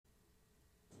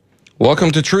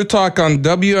Welcome to True Talk on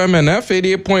WMNF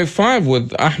 88.5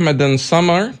 with Ahmed and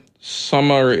Samar.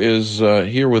 Samar is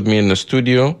here with me in the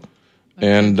studio.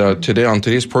 And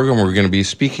today's program, we're going to be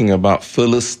speaking about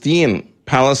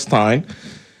Palestine,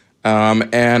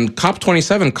 and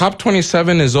COP27.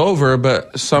 COP27 is over,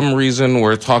 but some reason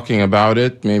we're talking about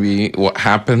it, maybe what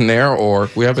happened there, or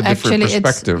we have a different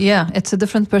perspective. It's a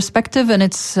different perspective, and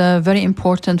it's very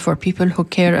important for people who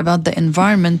care about the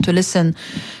environment to listen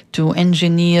to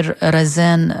engineer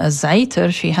Razan Zaiter.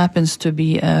 She happens to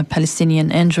be a Palestinian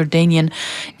and Jordanian,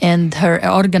 and her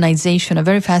organization, a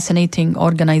very fascinating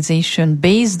organization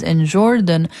based in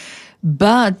Jordan,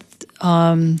 but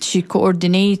she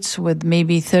coordinates with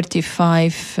maybe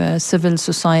 35 civil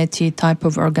society type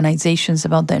of organizations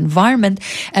about the environment.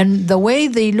 And the way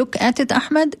they look at it,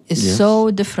 Ahmed, is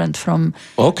so different from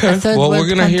a third world we're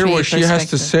going to hear what she has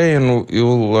to perspective. say, and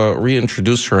you'll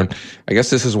reintroduce her. And I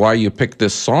guess this is why you picked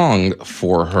this song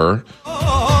for her.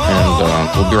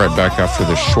 And we'll be right back after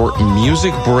the short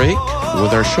music break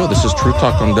with our show. This is True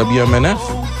Talk on WMNF.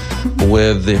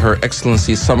 with Her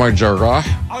Excellency Samar Jarrah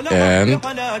and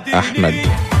Ahmed.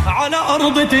 على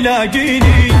أرض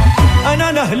تلاقيني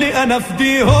أنا نهلي أنا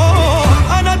فديهم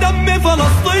أنا دمي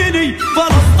فلسطيني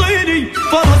فلسطيني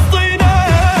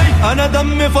فلسطيني أنا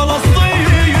دمي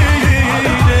فلسطيني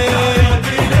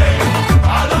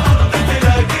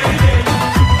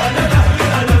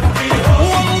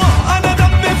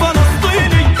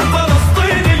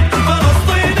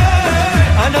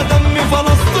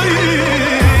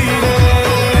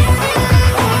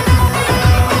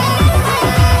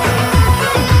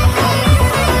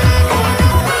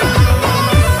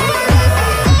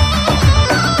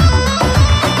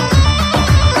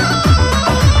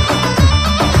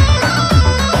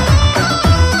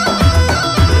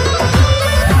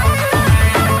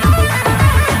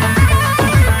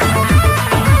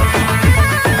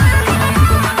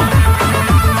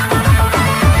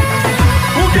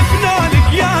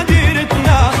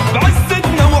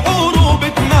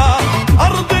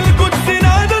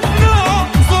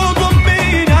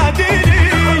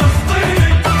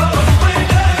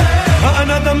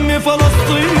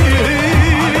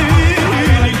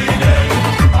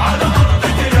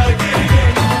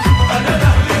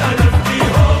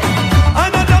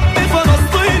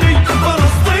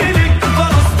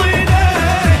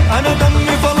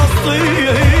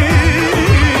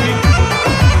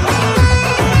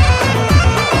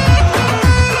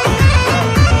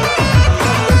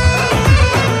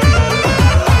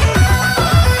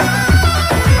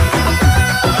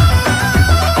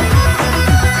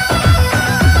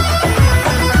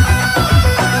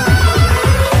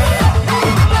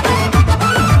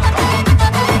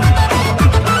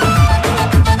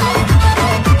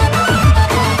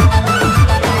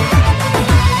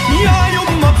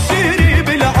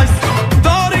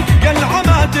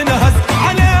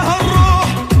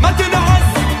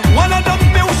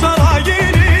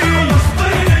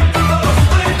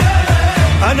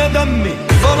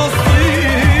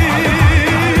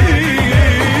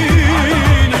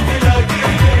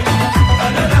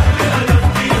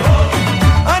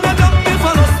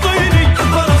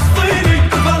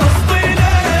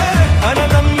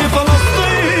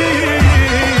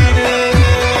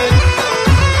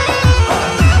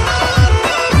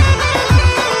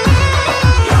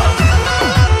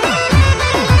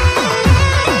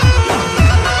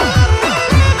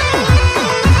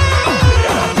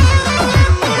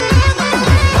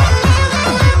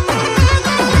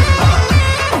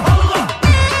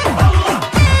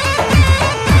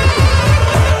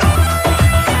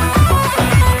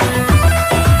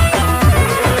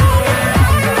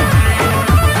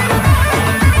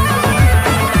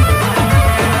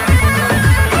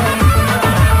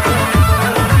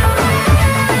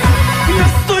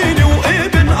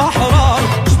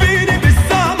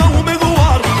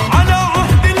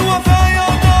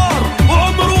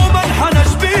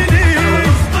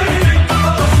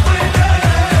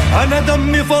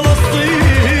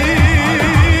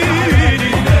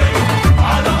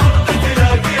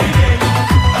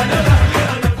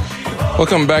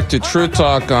Welcome back to True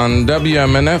Talk on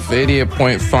WMNF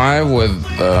 88.5 with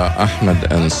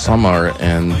Ahmed and Samar.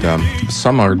 And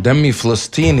Samar, Demi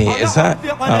Falastini, is that...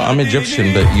 I'm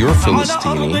Egyptian, but you're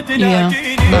Falastini. Yeah.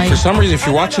 But for some reason, if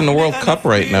you're watching the World Cup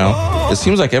right now, it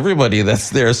seems like everybody that's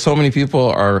there, so many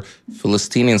people are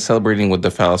Palestinian celebrating with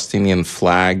the Palestinian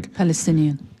flag.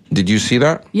 Palestinian. Did you see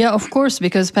that? Yeah, of course,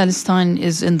 because Palestine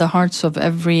is in the hearts of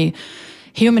every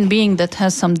human being that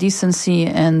has some decency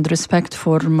and respect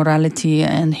for morality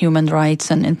and human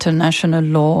rights and international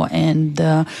law. And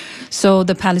so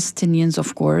the Palestinians,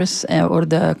 of course, or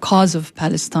the cause of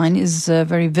Palestine is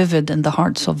very vivid in the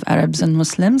hearts of Arabs and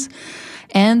Muslims.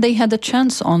 And they had a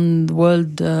chance on the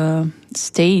world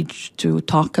stage to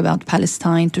talk about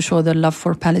Palestine, to show their love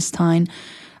for Palestine.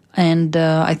 And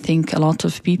I think a lot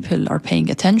of people are paying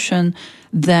attention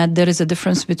that there is a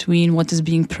difference between what is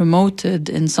being promoted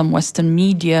in some Western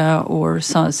media or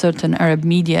certain Arab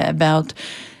media about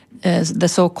the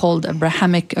so-called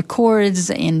Abrahamic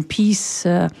Accords and peace,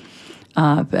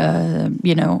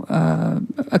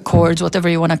 accords, whatever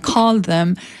you want to call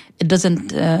them. It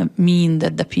doesn't mean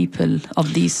that the people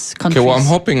of these countries... Okay, well, I'm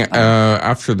hoping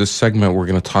after this segment we're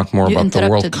going to talk more about the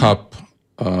World Cup.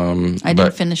 I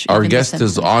didn't finish. Our guest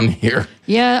is on here.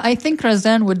 Yeah, I think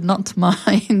Razan would not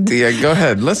mind. Yeah, go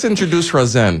ahead. Let's introduce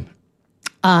Razan.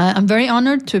 I'm very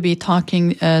honored to be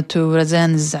talking to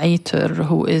Razan Zaiter,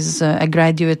 who is a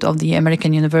graduate of the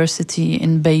American University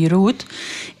in Beirut.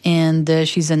 And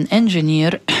she's an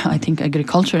engineer, I think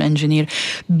agriculture engineer.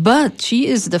 But she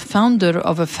is the founder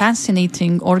of a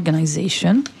fascinating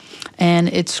organization. And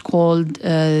it's called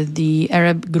the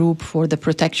Arab Group for the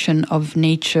Protection of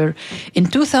Nature. In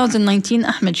 2019,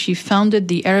 Ahmed, she founded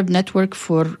the Arab Network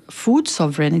for Food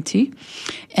Sovereignty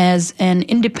as an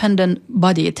independent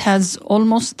body. It has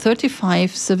almost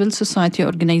 35 civil society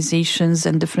organizations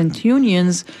and different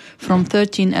unions from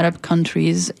 13 Arab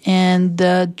countries. And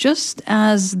just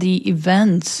as the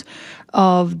events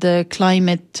of the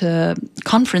climate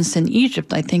conference in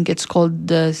Egypt, I think it's called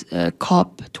the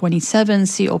COP27,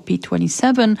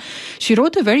 COP27. She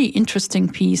wrote a very interesting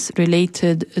piece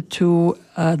related to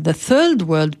the third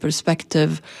world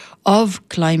perspective of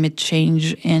climate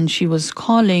change. And she was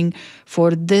calling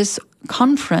for this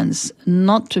conference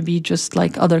not to be just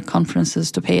like other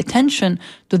conferences, to pay attention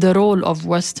to the role of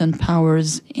Western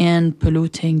powers in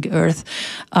polluting Earth.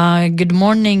 Good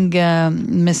morning,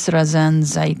 Ms. Razan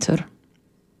Zaiter.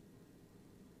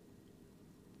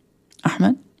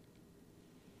 Ahmed?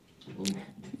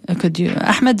 Could you?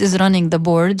 Ahmed is running the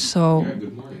board, so. Yeah,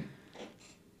 good morning.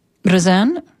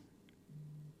 Razan?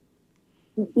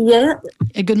 Yeah.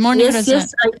 Good morning, yes, Razan.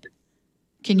 Yes,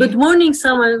 Good morning,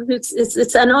 Summer.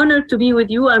 It's an honor to be with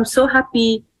you. I'm so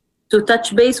happy to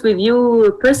touch base with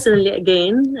you personally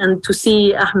again and to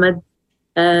see Ahmed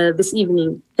this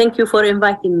evening. Thank you for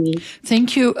inviting me.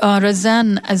 Thank you,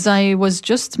 Razan. As I was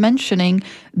just mentioning,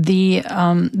 the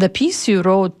piece you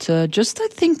wrote just I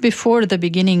think before the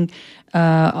beginning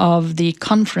of the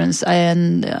conference,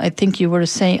 and I think you were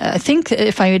saying, I think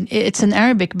it's in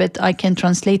Arabic, but I can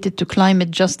translate it to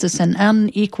climate justice and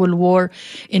unequal war,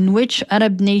 in which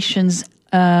Arab nations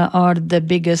are the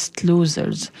biggest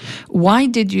losers. Why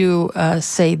did you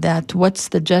say that? What's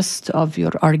the gist of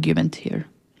your argument here?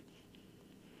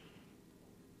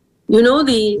 You know,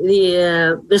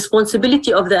 the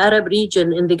responsibility of the Arab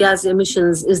region in the gas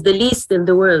emissions is the least in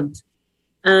the world.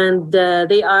 And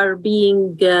they are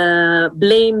being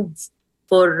blamed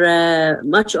for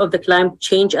much of the climate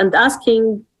change and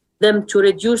asking them to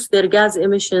reduce their gas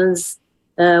emissions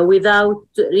without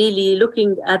really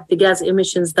looking at the gas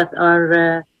emissions that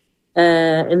are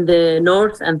in the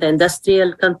north and the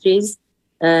industrial countries.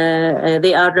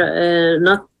 They are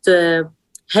not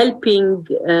helping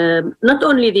not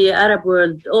only the Arab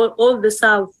world, all the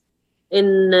South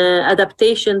in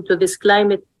adaptation to this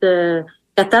climate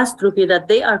catastrophe that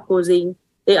they are causing.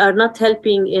 They are not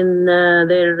helping in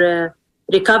their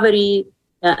recovery,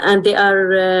 and they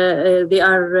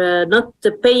are not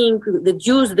paying the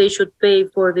dues they should pay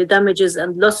for the damages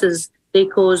and losses they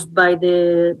caused by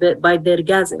their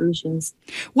gas emissions.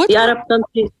 The Arab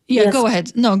countries. Yeah, yes. Go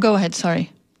ahead. No, go ahead.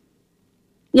 Sorry.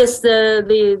 Yes,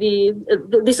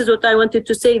 this is what I wanted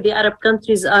to say. The Arab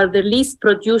countries are the least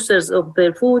producers of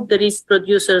their food, the least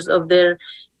producers of their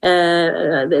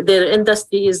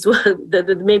industry is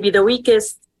maybe the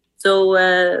weakest. So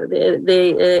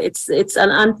it's an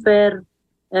unfair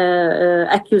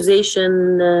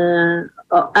accusation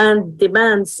and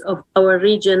demands of our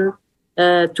region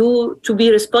to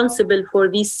be responsible for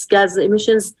these gas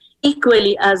emissions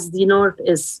equally as the North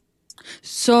is.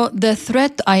 So the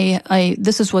threat,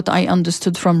 this is what I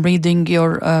understood from reading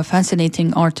your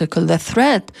fascinating article. The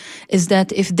threat is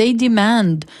that if they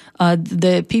demand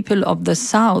the people of the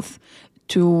South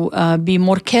to be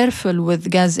more careful with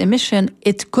gas emission,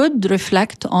 it could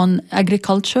reflect on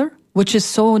agriculture, which is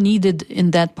so needed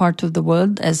in that part of the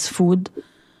world as food.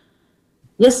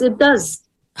 Yes, it does.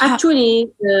 Actually,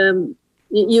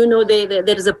 you know,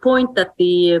 there is a point that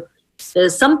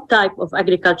some type of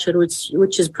agriculture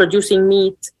which is producing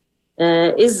meat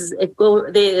is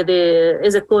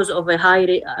a cause of a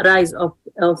high rise of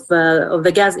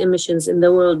the gas emissions in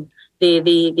the world.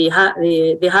 The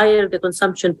higher the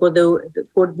consumption for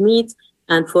meat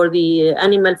and for the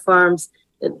animal farms,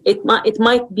 it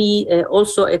might be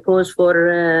also a cause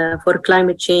for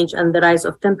climate change and the rise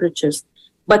of temperatures.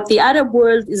 But the Arab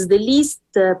world is the least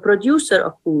producer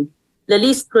of food, the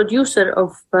least producer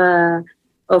of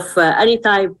any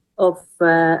type of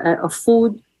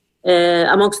food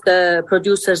amongst the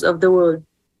producers of the world.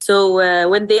 So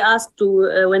when they ask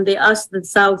the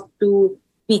South to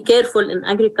be careful in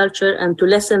agriculture and to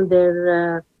lessen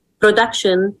their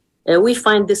production, we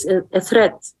find this a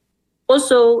threat.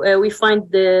 Also, we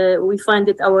find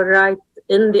it our right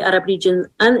in the Arab region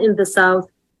and in the South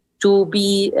to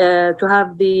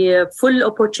have the full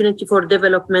opportunity for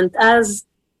development as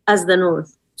the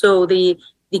North. So the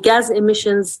gas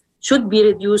emissions should be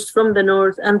reduced from the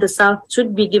North, and the South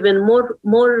should be given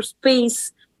more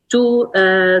space to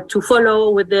follow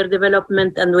with their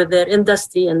development and with their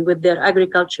industry and with their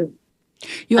agriculture.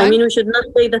 We should not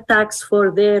pay the tax for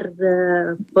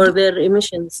their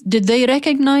emissions. Did they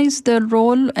recognize their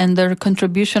role and their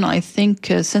contribution? I think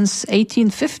since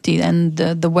 1850, and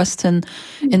the Western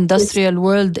industrial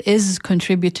world is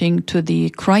contributing to the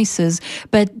crisis.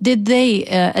 But did they,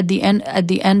 at the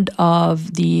end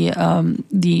of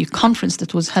the conference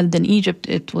that was held in Egypt,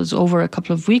 it was over a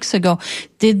couple of weeks ago,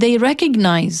 did they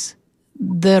recognize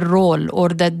their role, or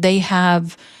that they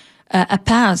have a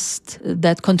past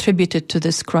that contributed to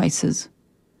this crisis?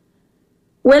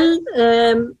 Well,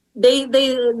 they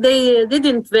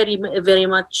didn't very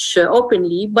much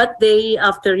openly, but they,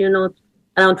 after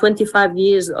around 25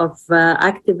 years of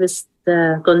activist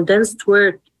condensed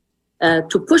work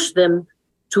to push them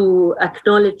to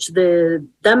acknowledge the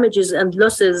damages and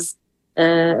losses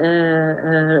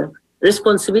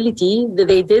responsibility that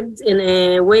they did in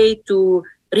a way to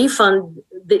refund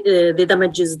the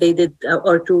damages they did,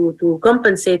 or to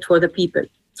compensate for the people.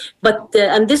 But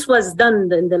and this was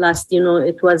done in the last,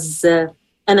 it was an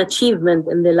achievement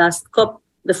in the last COP,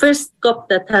 the first COP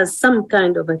that has some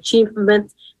kind of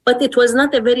achievement, but it was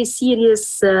not a very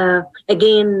serious,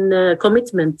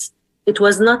 commitment. It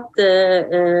was not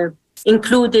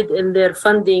included in their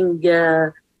funding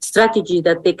strategy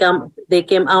that they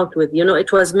came out with.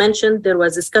 It was mentioned, there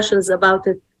was discussions about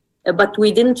it, but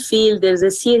we didn't feel there's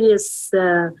a serious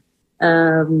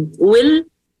will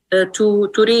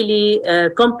to really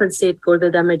compensate for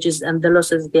the damages and the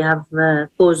losses they have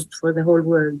caused for the whole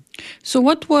world. So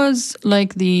what was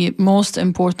the most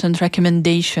important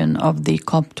recommendation of the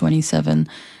COP27?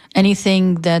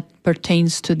 Anything that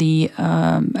pertains to the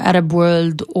Arab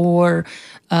world, or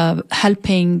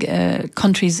helping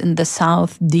countries in the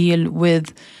South deal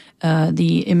with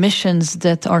the emissions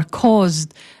that are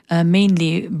caused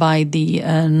mainly by the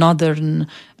northern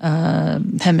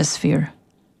hemisphere?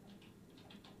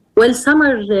 Well,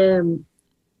 Summer,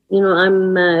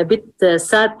 I'm a bit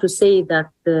sad to say that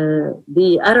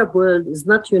the Arab world is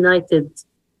not united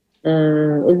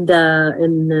in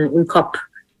COP,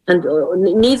 and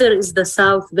neither is the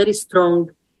South very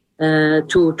strong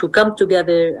to come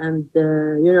together and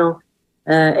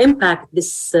impact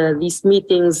these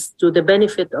meetings to the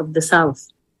benefit of the South.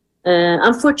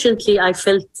 Unfortunately, I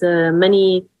felt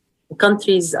many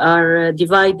countries are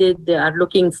divided. They are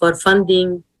looking for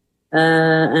funding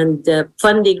and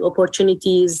funding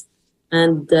opportunities.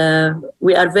 And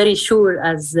we are very sure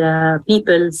as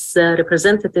people's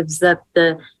representatives that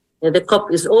the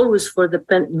COP is always for the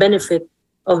benefit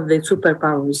of the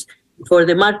superpowers, for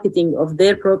the marketing of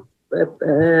their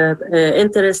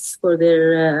interests, for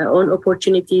their own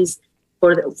opportunities,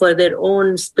 for their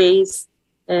own space.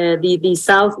 The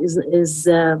South is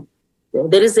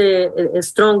there is a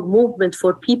strong movement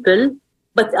for people,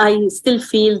 but I still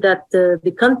feel that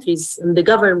the countries and the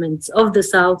governments of the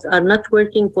South are not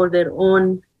working for their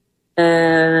own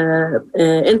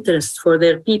interests, for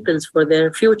their peoples, for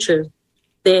their future.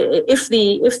 If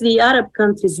the Arab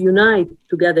countries unite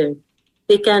together,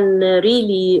 they can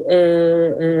really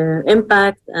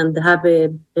impact and have a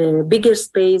bigger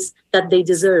space that they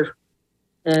deserve.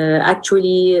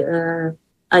 Actually,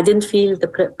 I didn't feel the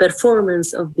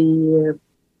performance of the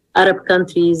Arab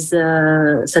countries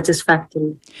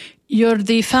satisfactory. You're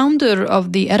the founder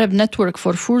of the Arab Network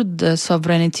for Food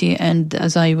Sovereignty, and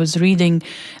as I was reading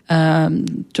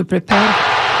to prepare...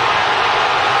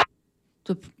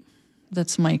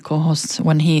 That's my co-host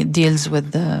when he deals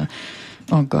with the...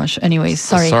 Oh gosh. Anyway,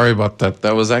 sorry. Sorry about that.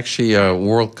 That was actually a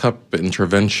World Cup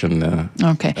intervention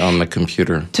on the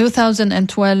computer.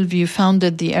 2012, you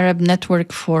founded the Arab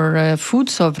Network for Food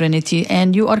Sovereignty,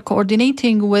 and you are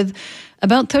coordinating with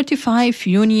About 35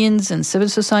 unions and civil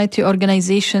society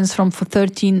organizations from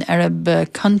 13 Arab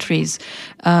countries.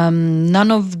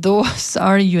 None of those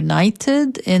are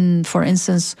united in, for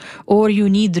instance, or you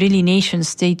need really nation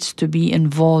states to be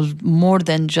involved more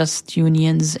than just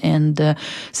unions and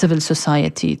civil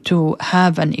society to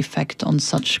have an effect on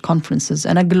such conferences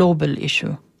and a global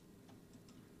issue.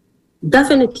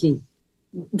 Definitely.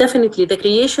 The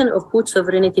creation of Food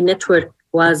Sovereignty Network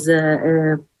was,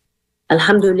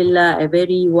 alhamdulillah, a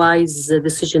very wise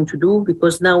decision to do,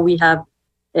 because now we have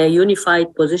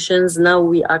unified positions. Now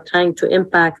we are trying to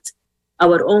impact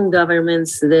our own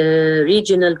governments, the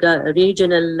regional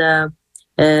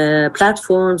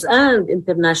platforms, and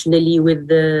internationally with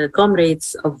the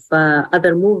comrades of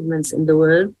other movements in the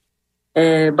world.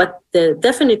 But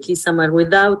definitely, Samar,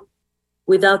 without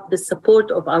the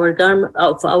support of our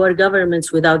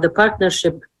governments, without the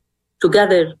partnership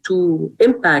together to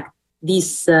impact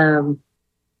these,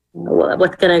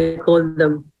 what can I call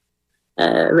them,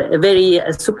 very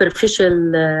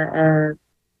superficial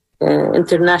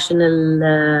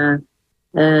international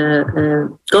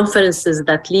conferences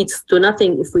that leads to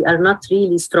nothing if we are not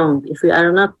really strong, if we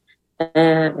are not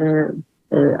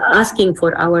asking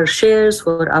for our shares,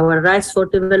 for our rights for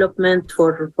development,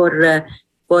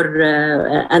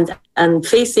 and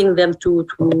facing them to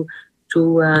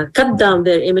cut down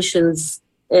their emissions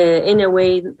in a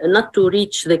way not to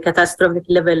reach the catastrophic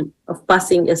level of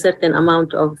passing a certain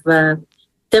amount of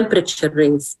temperature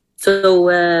raise. So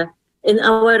in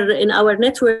our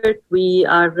network, we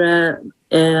are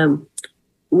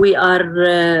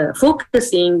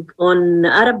focusing on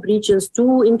Arab regions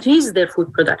to increase their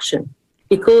food production,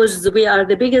 because we are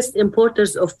the biggest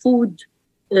importers of food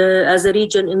as a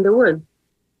region in the world.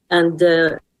 And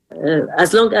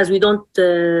as long as we don't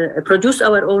produce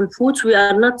our own foods, we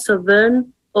are not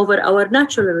sovereign over our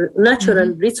natural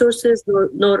resources,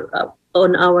 nor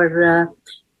on our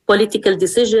political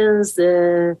decisions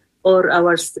or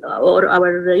our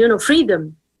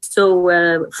freedom.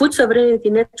 So Food Sovereignty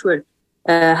Network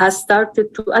has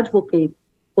started to advocate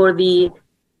for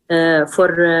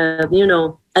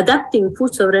adapting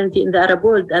food sovereignty in the Arab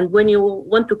world. And when you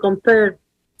want to compare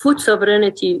food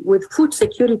sovereignty with food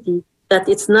security, that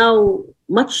it's now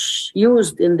much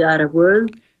used in the Arab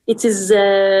world, it is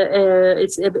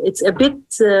it's a bit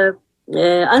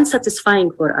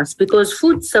unsatisfying for us, because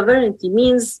food sovereignty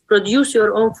means produce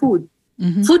your own food.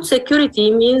 Mm-hmm. Food security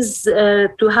means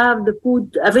to have the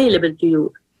food available to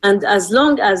you. And as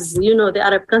long as the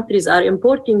Arab countries are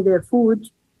importing their food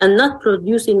and not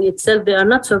producing itself, they are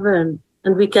not sovereign.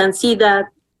 And we can see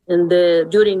that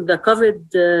during the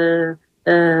COVID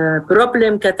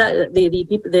problem,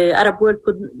 the Arab world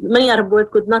many Arab world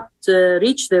could not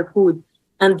reach their food.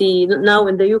 And now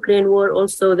in the Ukraine war,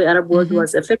 also the Arab world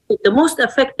was affected, the most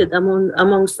affected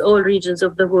amongst all regions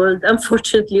of the world.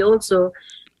 Unfortunately, also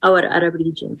our Arab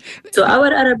region. So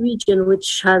our Arab region,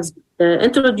 which has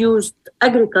introduced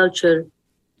agriculture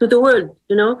to the world,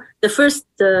 the first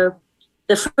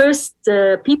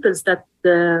peoples that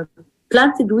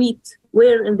planted wheat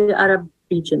were in the Arab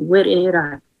region, were in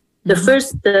Iraq. The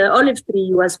first olive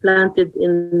tree was planted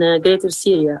in Greater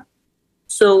Syria.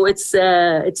 So it's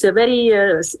saddening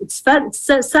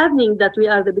that we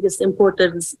are the biggest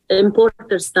importers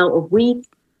now of wheat,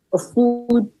 of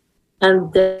food,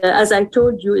 and as I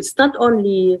told you, it's not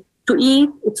only to eat;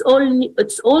 it's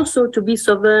also to be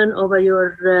sovereign over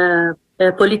your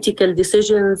political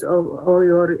decisions, or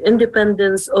your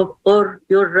independence, or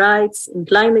your rights in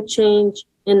climate change.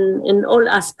 In all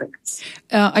aspects.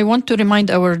 I want to remind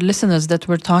our listeners that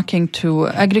we're talking to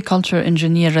agriculture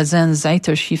engineer Razan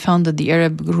Zaiter. She founded the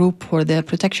Arab Group for the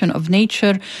Protection of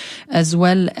Nature, as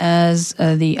well as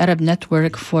the Arab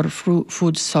Network for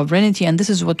Food Sovereignty. And this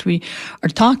is what we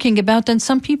are talking about. And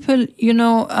some people,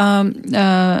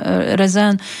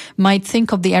 Razan, might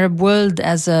think of the Arab world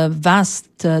as a vast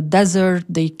desert.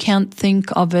 They can't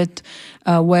think of it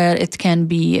where it can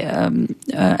be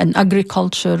an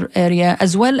agriculture area,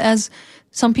 as well as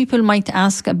some people might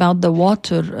ask about the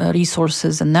water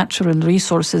resources and natural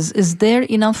resources. Is there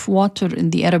enough water in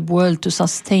the Arab world to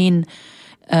sustain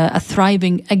a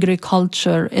thriving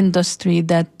agriculture industry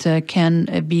that can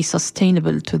be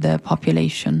sustainable to the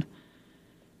population?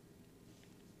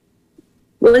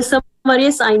 Well,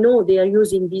 yes, I know they are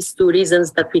using these two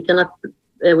reasons, that we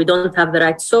don't have the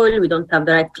right soil, we don't have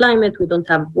the right climate, we don't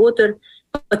have water,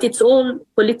 but it's all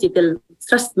political.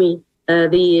 Trust me,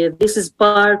 this is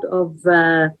part of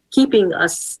keeping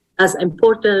us as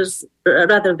importers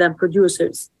rather than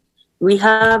producers. We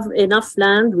have enough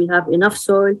land, we have enough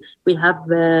soil, we have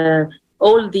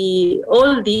all the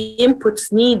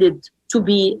inputs needed to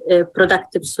be a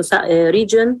productive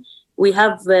region. we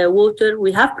have water.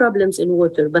 We have problems in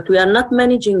water, but we are not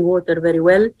managing water very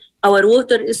well. Our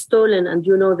water is stolen, and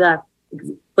you know that.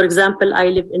 For example, I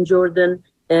live in Jordan.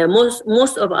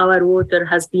 Most of our water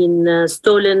has been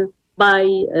stolen by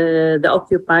the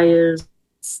occupiers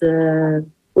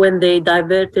when they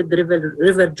diverted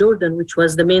River Jordan, which was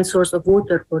the main source of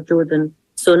water for Jordan.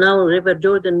 So now River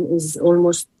Jordan is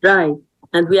almost dry,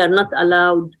 and we are not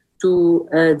allowed to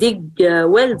dig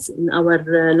wells in our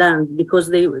land because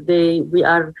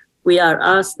we are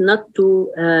asked not to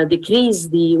decrease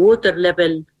the water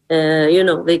level,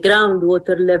 the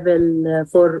groundwater level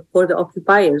for the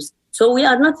occupiers. So we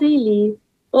are not really,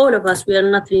 all of us, we are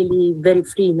not really very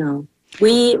free now.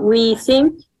 We think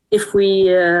if we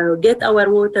get our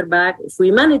water back, if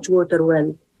we manage water well,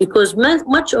 because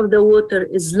much of the water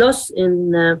is lost in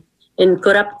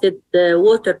corrupted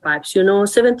water pipes.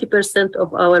 70% of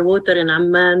our water in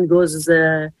Amman goes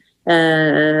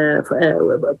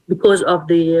because of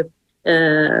the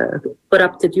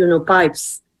corrupted, pipes.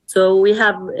 So we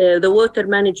have the water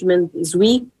management is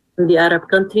weak in the Arab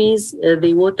countries.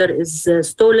 The water is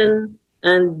stolen,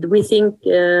 and we think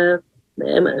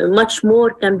much more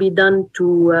can be done to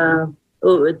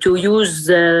use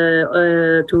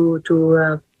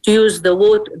to use the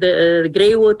water, the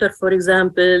grey water, for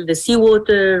example, the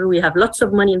seawater. We have lots of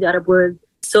money in the Arab world.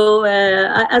 So,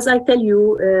 as I tell you,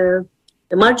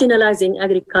 marginalizing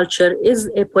agriculture is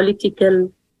a political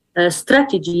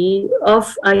strategy of,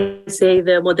 I say,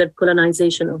 the modern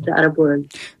colonization of the Arab world.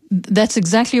 That's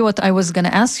exactly what I was going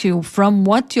to ask you. From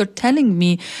what you're telling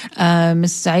me,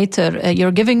 Ms. Zaiter,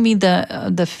 you're giving me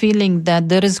the feeling that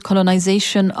there is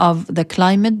colonization of the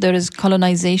climate, there is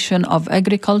colonization of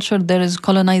agriculture, there is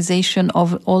colonization of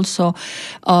also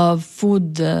of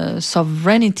food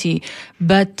sovereignty.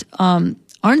 But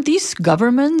aren't these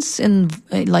governments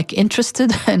interested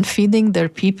in feeding their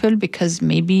people? Because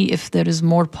maybe if there is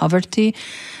more poverty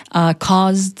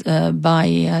caused by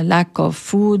lack of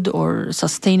food or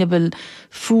sustainable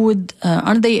food,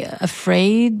 aren't they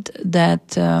afraid that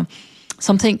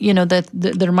something, that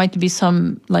there might be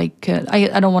some,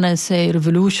 I don't want to say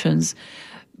revolutions,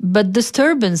 but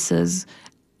disturbances?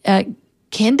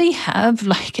 Can they have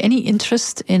any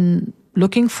interest in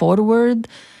looking forward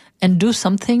and do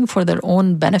something for their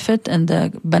own benefit and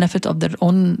the benefit of their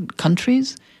own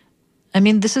countries? I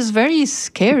mean, this is very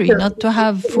scary not to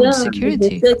have food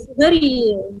security.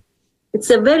 It's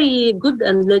a very good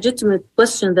and legitimate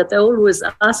question that I always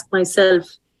ask myself.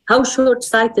 How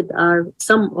short-sighted are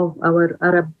some of our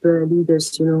Arab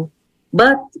leaders,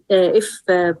 But if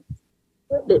the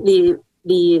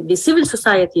civil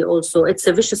society also, it's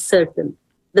a vicious circle.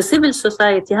 The civil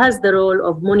society has the role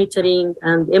of monitoring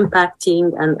and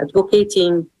impacting and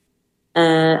advocating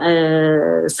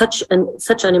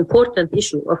such an important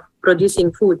issue of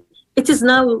producing food. It is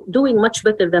now doing much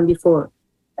better than before.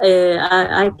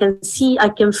 I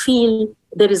can feel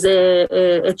there is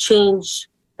a change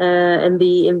in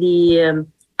the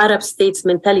Arab states'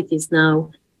 mentalities now.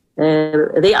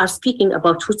 They are speaking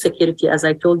about food security, as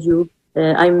I told you.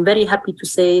 I'm very happy to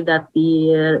say that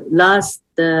the last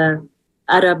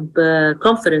Arab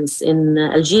conference in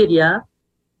Algeria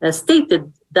stated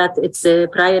that it's a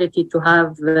priority to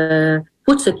have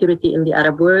food security in the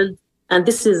Arab world, and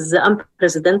this is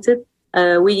unprecedented.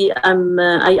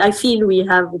 I feel we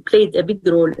have played a big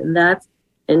role in that,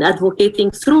 in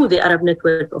advocating through the Arab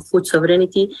Network of Food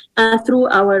Sovereignty and through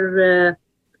our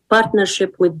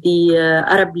partnership with the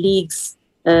Arab League's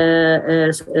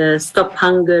Stop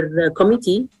Hunger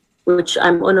Committee, which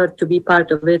I'm honored to be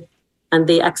part of it. And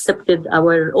they accepted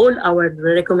all our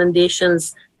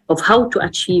recommendations of how to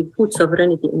achieve food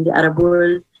sovereignty in the Arab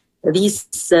world. These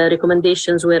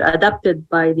recommendations were adopted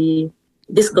by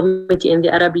this committee in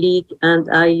the Arab League, and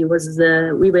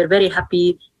we were very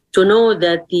happy to know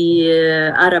that the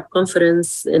Arab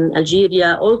Conference in Algeria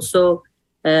also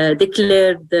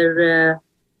declared their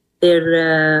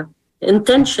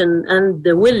intention and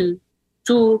the will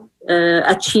to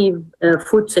achieve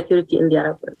food security in the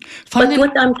Arab world. Finally, but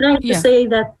what I'm trying to say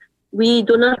that we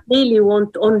do not really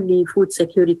want only food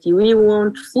security. We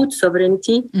want food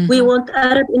sovereignty. Mm-hmm. We want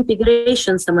Arab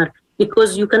integration, Samar,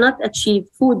 because you cannot achieve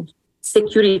food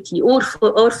security or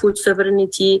food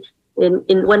sovereignty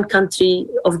in one country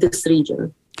of this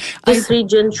region. This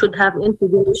region should have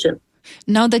integration.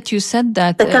 Now that you said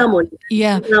that,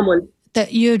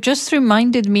 That you just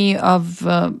reminded me of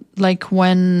like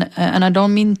when, and I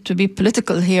don't mean to be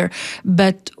political here,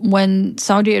 but when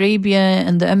Saudi Arabia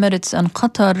and the Emirates and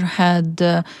Qatar had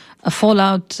a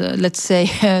fallout, let's say,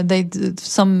 they did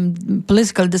some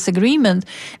political disagreement,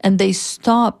 and they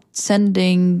stopped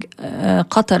sending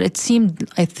Qatar. It seemed,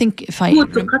 I think, if I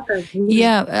Qatar.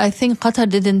 yeah, I think Qatar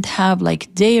didn't have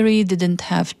like dairy, didn't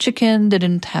have chicken,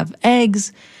 didn't have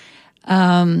eggs.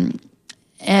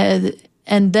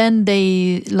 And then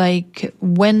they like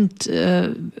went,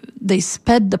 they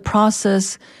sped the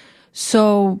process.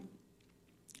 So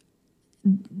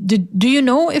do you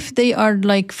know if they are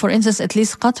like, for instance, at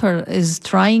least Qatar is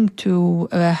trying to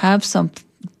have some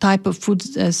type of food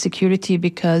security,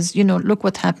 because, you know, look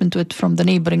what happened to it from the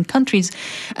neighboring countries.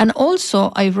 And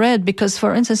also I read, because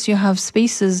for instance, you have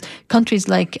countries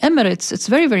like Emirates, it's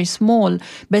very, very small,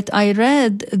 but I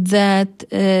read that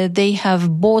they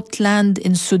have bought land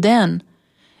in Sudan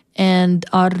and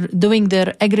are doing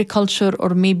their agriculture or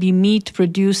maybe meat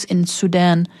produce in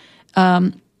Sudan.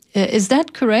 Is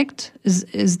that correct?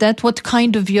 Is that what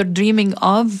kind of you're dreaming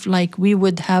of? Like we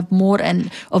would have more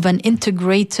of an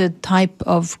integrated type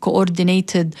of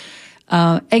coordinated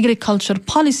agriculture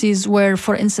policies where,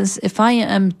 for instance, if I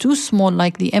am too small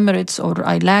like the Emirates or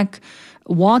I lack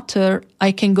water,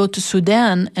 I can go to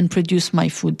Sudan and produce my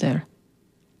food there.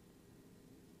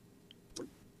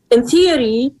 In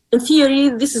theory,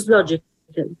 this is logical.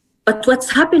 But what's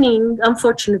happening,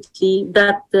 unfortunately,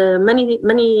 that in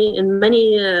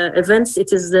many events,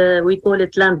 it is we call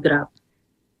it land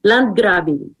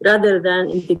grabbing rather than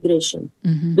integration,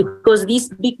 because these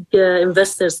big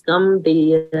investors come,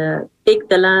 they take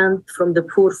the land from the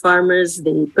poor farmers,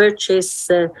 they purchase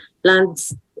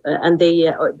lands, and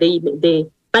they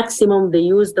maximum they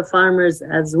use the farmers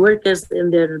as workers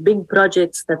in their big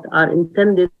projects that are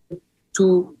intended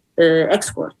to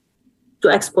export to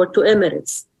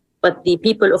Emirates. But the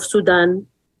people of Sudan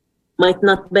might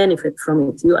not benefit from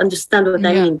it. You understand what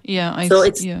I mean? Yeah.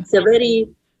 It's a very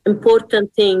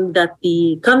important thing that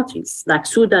the countries like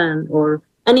Sudan or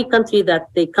any country that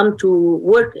they come to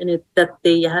work in it, that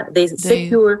they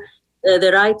secure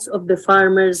the rights of the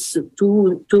farmers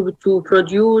to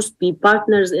produce, be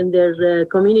partners in their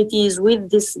communities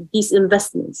with these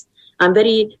investments. I'm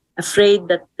very afraid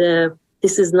that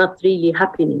this is not really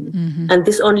happening, and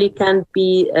this only can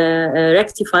be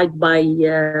rectified by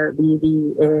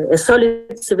a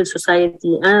solid civil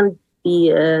society and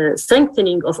the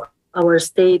strengthening of our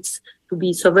states to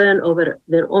be sovereign over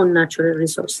their own natural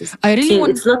resources.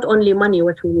 It's not only money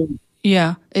what we need.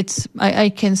 Yeah, I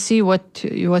can see what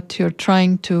you're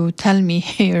trying to tell me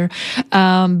here,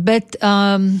 but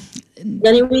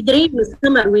we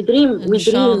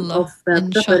dream of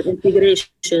proper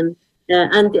integration.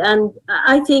 And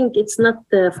I think it's not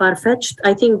far-fetched.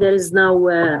 I think there is now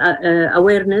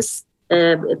awareness.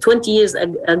 20 years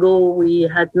ago, we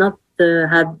had not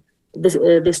had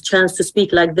this chance to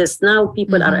speak like this. Now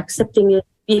people are accepting it.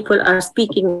 People are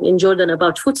speaking in Jordan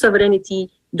about food sovereignty,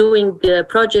 doing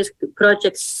projects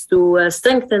to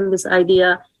strengthen this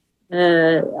idea.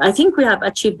 I think we have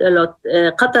achieved a lot.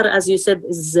 Qatar, as you said,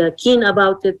 is keen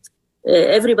about it.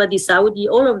 Everybody, Saudi,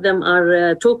 all of them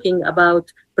are talking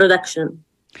about production.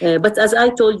 But as I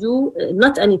told you,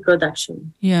 not any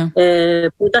production.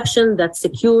 Production that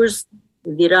secures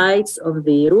the rights of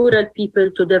the rural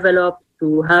people to develop,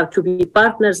 to be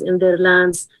partners in their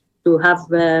lands, to have,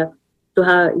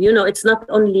 it's not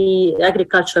only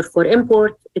agriculture for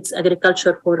import, it's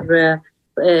agriculture for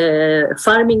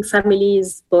farming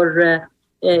families, for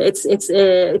it's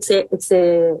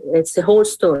a whole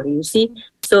story, you see.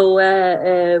 So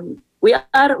we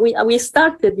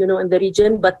started, in the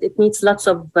region, but it needs lots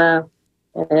of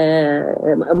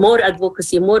more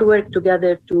advocacy, more work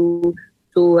together to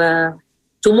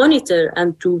monitor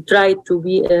and to try to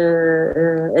be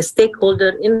a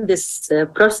stakeholder in this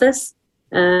process.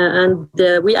 And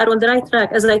we are on the right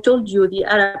track. As I told you, the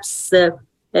Arabs'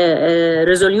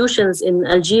 resolutions in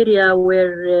Algeria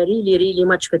were really, really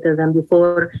much better than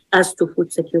before as to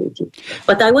food security.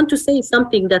 But I want to say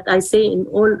something that I say in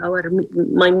all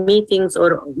my meetings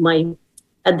or my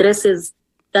addresses,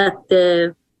 that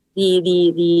the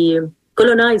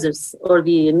colonizers or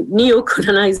the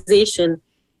neo-colonization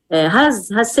has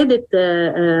said it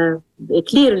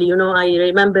clearly. I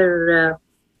remember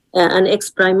an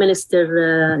ex-prime minister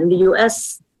in the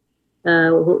U.S.,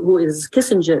 who is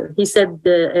Kissinger. He said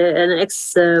an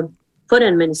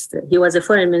ex-foreign minister. He was a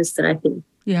foreign minister, I think.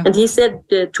 Yeah. And he said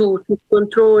to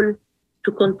control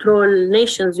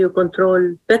nations, you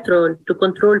control petrol. To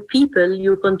control people,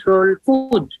 you control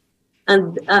food.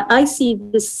 And I see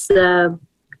this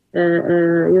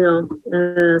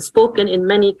spoken in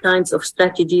many kinds of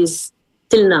strategies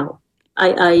till now.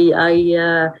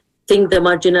 I think the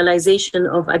marginalization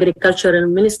of agricultural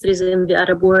ministries in the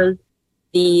Arab world,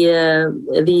 the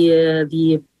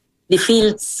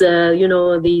fields,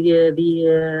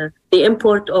 the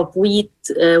import of wheat,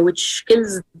 which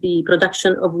kills the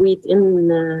production of wheat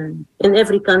in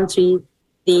every country,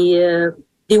 the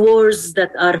wars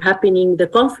that are happening, the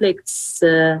conflicts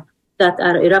that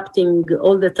are erupting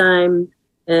all the time,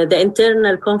 the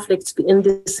internal conflicts in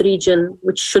this region,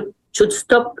 which should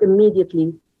stop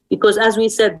immediately. Because as we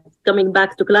said, coming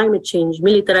back to climate change,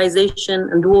 militarization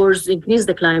and wars increase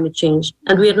the climate change,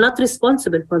 and we are not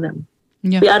responsible for them.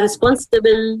 Yeah. We are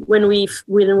responsible when we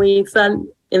fell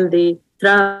in the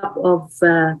trap of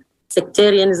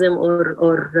sectarianism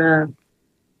or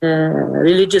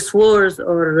religious wars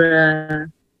or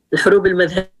الحروب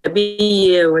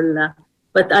المذهبية.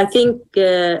 But I think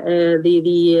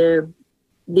the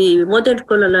modern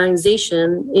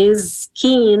colonization is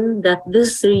keen that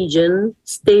this region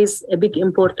stays the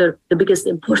biggest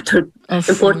importer of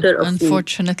food.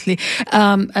 Unfortunately.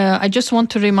 I just want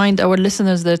to remind our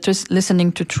listeners that are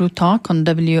listening to True Talk on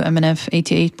WMNF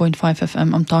 88.5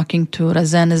 FM. I'm talking to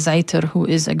Razan Zaiter, who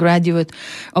is a graduate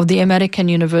of the American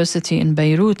University in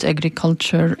Beirut,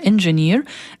 agriculture engineer.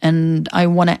 And I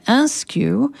want to ask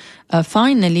you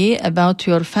finally about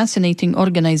your fascinating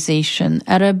organization,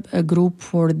 Arab Group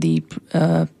for the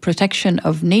Protection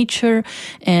of Nature.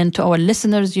 And to our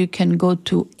listeners, you can go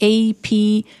to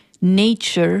apnature.org,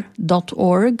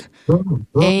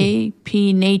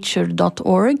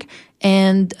 apnature.org,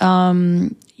 and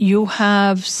you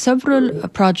have several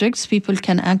projects. People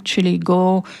can actually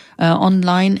go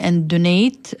online and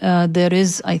donate. There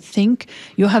is, I think,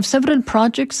 you have several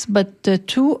projects, but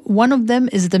one of them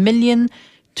is the Million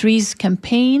Trees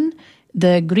campaign,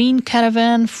 the Green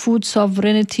Caravan, Food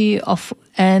Sovereignty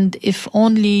and If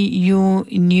Only You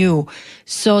Knew.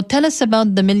 So tell us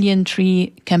about the Million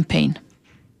Tree campaign.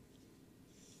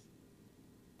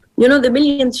 The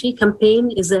Million Tree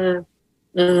campaign is a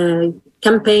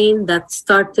campaign that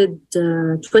started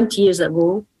 20 years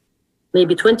ago,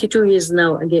 maybe 22 years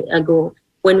now ago,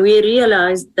 when we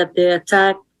realized that the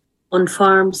attack on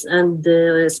farms and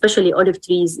especially olive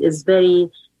trees is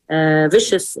very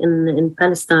vicious in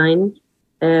Palestine.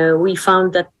 We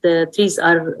found that the trees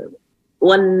are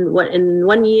in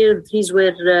 1 year, trees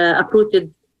were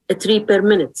uprooted a tree per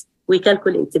minute. We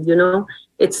calculated,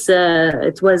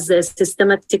 it was a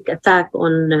systematic attack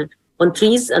on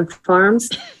trees and farms.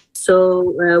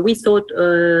 So we thought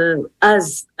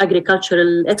as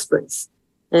agricultural experts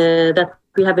that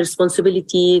we have a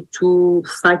responsibility to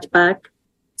fight back.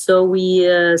 So we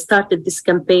started this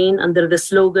campaign under the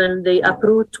slogan, they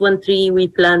uproot 1 tree, we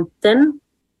plant 10.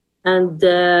 And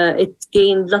it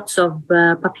gained lots of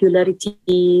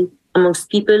popularity amongst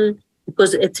people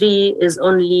because a tree is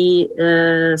only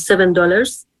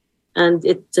 $7. And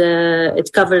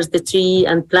it covers the tree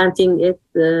and planting it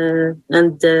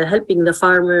and helping the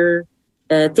farmer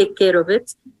take care of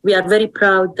it. We are very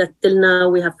proud that till now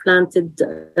we have planted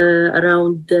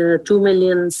around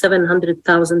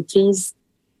 2,700,000 trees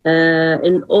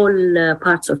in all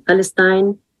parts of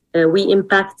Palestine. We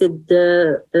impacted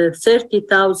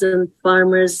 30,000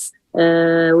 farmers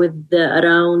with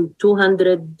around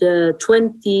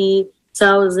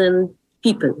 220,000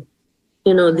 people.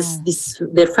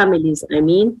 Their families,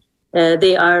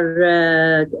 they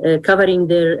are covering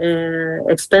their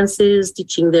expenses,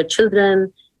 teaching their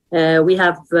children. We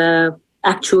have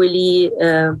actually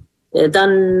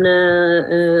done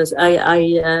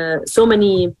so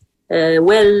many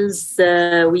wells.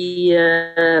 We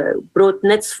brought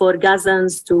nets for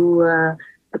Gazans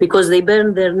because they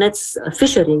burn their nets,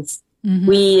 fisheries. Mm-hmm.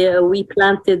 We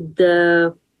planted.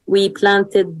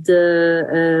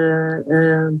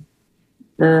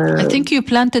 I think you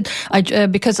planted,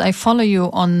 because I follow you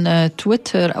on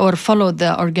Twitter or follow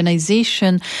the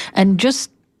organization. And just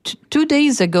 2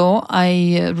 days ago,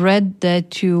 I read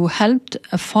that you helped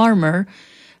a farmer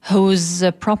whose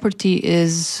property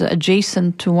is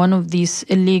adjacent to one of these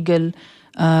illegal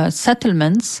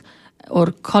settlements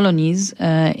or colonies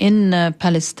in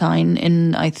Palestine.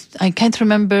 I can't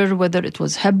remember whether it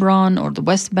was Hebron or the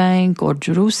West Bank or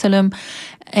Jerusalem.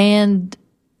 And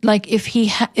if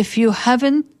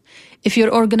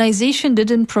your organization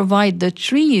didn't provide the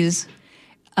trees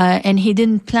and he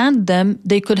didn't plant them,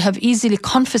 they could have easily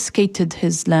confiscated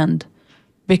his land,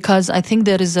 because I think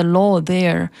there is a law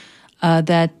there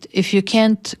that if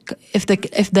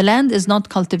the land is not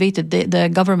cultivated, the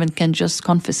government can just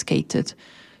confiscate it.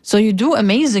 So you do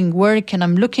amazing work, and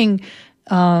I'm looking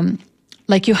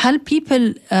Like you help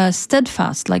people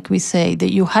steadfast, like we say,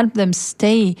 that you help them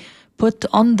stay put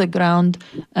on the ground.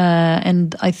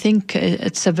 And I think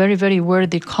it's a very, very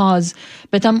worthy cause.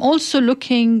 But I'm also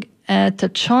looking at a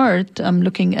chart. I'm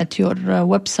looking at your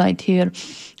website here.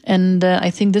 And I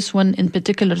think this one in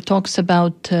particular talks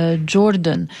about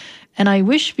Jordan. And I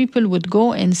wish people would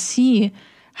go and see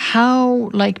how,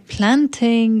 like,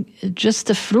 planting just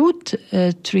a fruit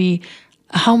tree,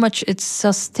 how much it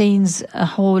sustains a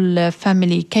whole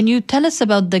family. Can you tell us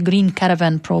about the Green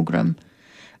Caravan program?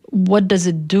 What does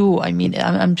it do? I mean,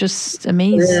 I'm just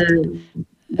amazed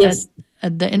yes.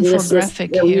 at the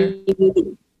infographic here.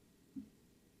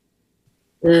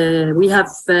 We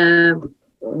have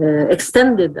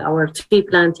extended our tree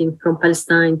planting from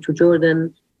Palestine to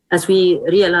Jordan, as we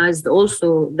realized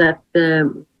also that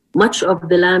much of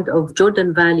the land of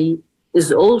Jordan Valley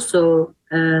is also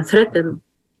threatened,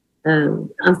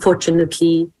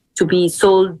 unfortunately, to be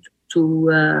sold to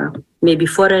maybe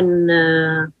foreign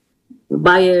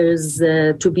buyers,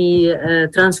 to be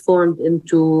transformed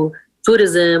into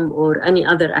tourism or any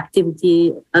other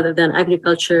activity other than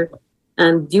agriculture,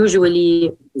 and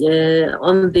usually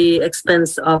on the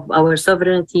expense of our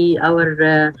sovereignty, our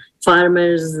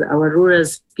farmers, our rural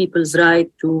people's right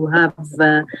to have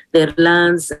their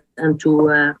lands and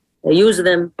to use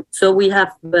them. So we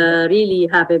have really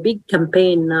have a big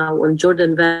campaign now on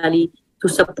Jordan Valley to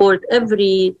support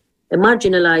every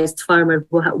marginalized farmer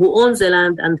who owns the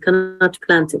land and cannot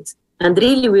plant it. And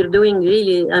really,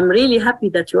 I'm really happy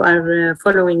that you are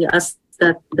following us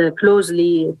that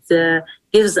closely. It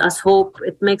gives us hope.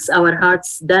 It makes our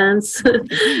hearts dance.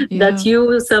 That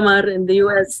you, Samar, in the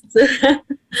US, is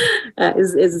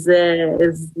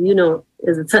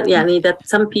that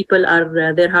some people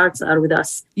are, their hearts are with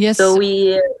us. Yes. So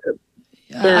we...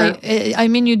 I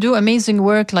mean, you do amazing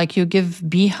work, like you give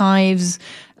beehives,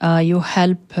 you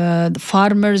help the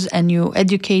farmers, and you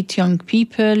educate young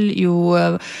people,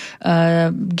 you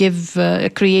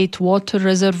create water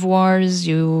reservoirs,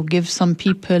 you give some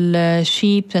people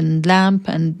sheep and lamb,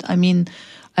 and I mean,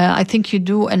 I think you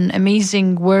do an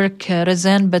amazing work,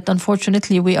 Razan, but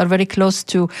unfortunately we are very close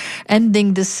to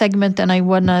ending this segment, and I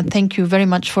want to thank you very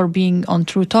much for being on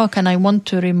True Talk, and I want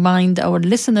to remind our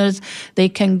listeners they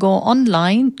can go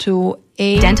online to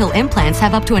Dental implants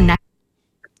have up to a...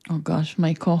 Oh gosh,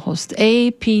 my co-host,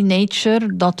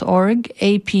 apnature.org,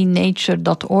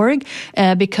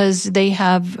 because they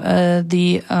have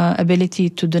the ability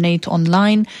to donate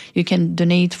online. You can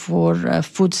donate for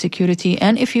food security.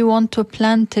 And if you want to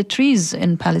plant trees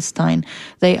in Palestine,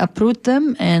 they uproot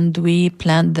them and we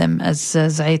plant them, as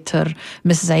Ms.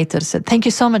 Zaiter said. Thank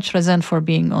you so much, Razan, for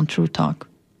being on True Talk.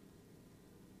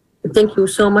 Thank you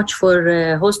so much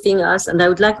for hosting us. And I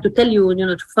would like to tell you,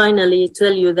 to finally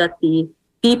tell you that the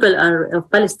people of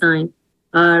Palestine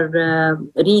are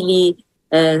really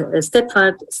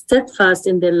steadfast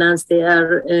in their lands. They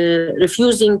are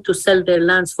refusing to sell their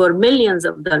lands for millions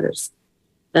of dollars.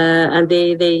 And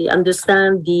they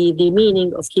understand the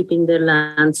meaning of keeping their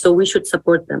land. So we should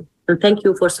support them. And thank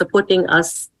you for supporting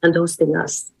us and hosting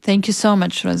us. Thank you so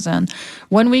much, Razan.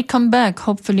 When we come back,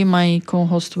 hopefully my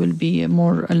co-host will be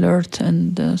more alert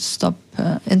and stop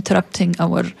interrupting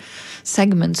our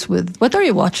segments with, what are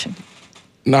you watching?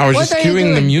 No, I was just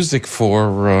cueing the music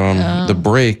for the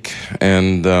break,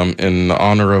 and in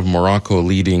honor of Morocco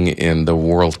leading in the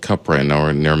World Cup right now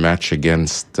in their match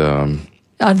against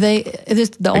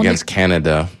against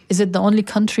Canada. Is it the only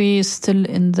country still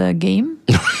in the game?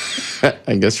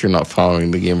 I guess you're not following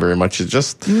the game very much. It's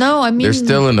just they're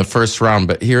still in the first round.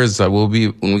 But here's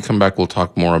when we come back, we'll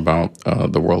talk more about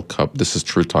the World Cup. This is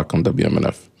True Talk on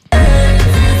WMNF.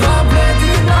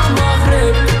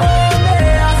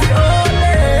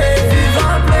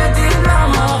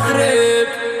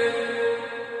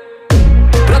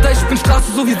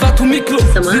 Straße so wie Vato Miklo.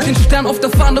 Seht den Stern auf der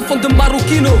Fahne von dem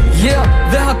Marokino. Yeah,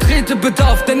 wer hat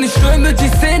Redebedarf? Denn ich stürme die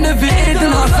Szene wie Eden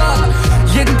Hazard.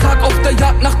 Jeden Tag auf der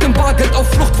Jagd nach dem Bargeld, auf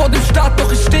Flucht vor dem Staat, doch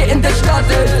ich steh in der Stadt.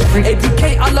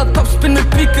 ADK aller Tops, bin ne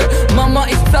Pike. Mama,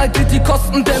 ich zahl dir die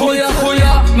Kosten der Miete.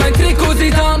 Hoja, mein Trikot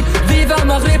sieht an, Viva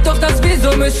Maghreb, doch das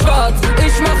Visum ist schwarz.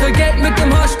 Ich mache Geld mit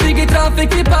dem Haschspiegel,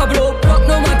 Trafik wie Pablo. Block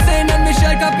Nummer 10, nenn mich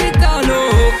El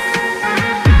Capitano.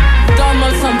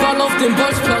 Damals am Ball auf dem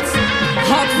Bolzplatz.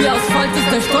 Hart wie Asphalt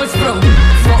ist der Stolz, Bro.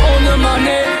 Zwar ohne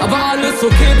Money, aber alles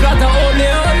okay, Brother, ole,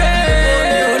 ole.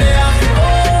 Ole, ach,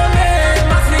 ole.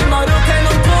 Mach nie Marokkan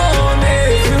und Tone.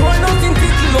 Wir holen uns den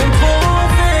Titel und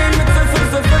Trophäen. Mit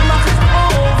 5-5 mach ich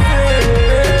Profi.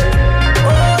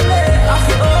 Ole, ach,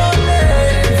 ole.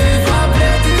 Viva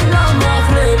Bledina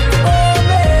Maghreb.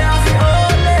 Ole, ach,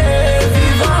 ole.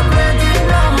 Viva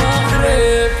Bledina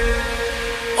Maghreb.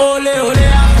 Ole, ole.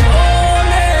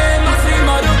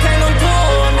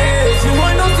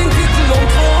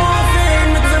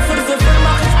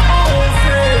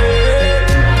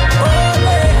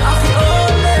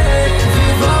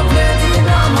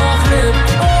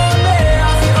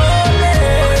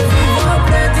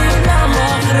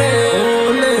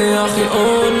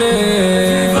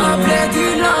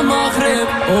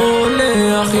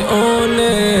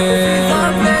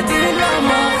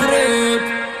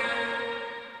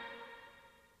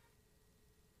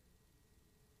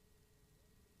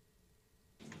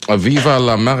 Viva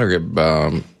la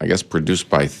Maghreb, I guess produced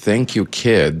by Thank You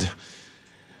Kid.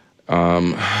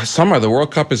 Summer, the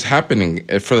World Cup is happening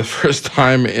for the first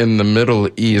time in the Middle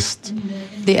East.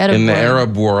 The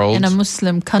Arab world. In a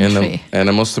Muslim country. In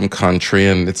a Muslim country.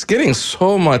 And it's getting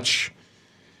so much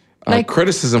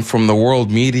criticism from the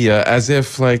world media as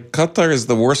if like Qatar is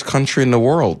the worst country in the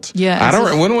world.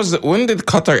 Yeah. When did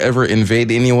Qatar ever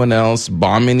invade anyone else,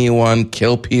 bomb anyone,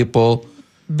 kill people?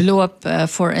 Blew up,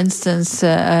 for instance,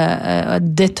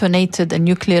 detonated a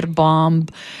nuclear bomb.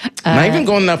 Not even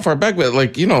going that far back, but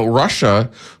Russia,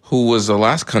 who was the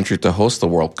last country to host the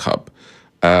World Cup,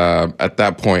 at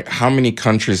that point, how many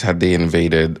countries had they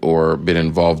invaded or been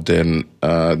involved in?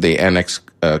 They annexed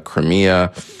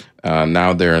Crimea.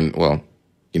 Now they're in,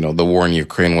 the war in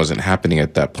Ukraine wasn't happening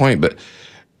at that point, but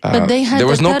there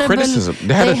was no criticism.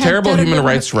 They had a terrible human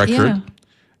rights record. Yeah.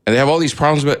 And they have all these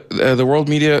problems, but the world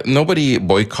media, nobody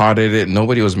boycotted it.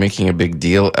 Nobody was making a big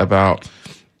deal about,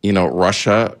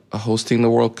 Russia hosting the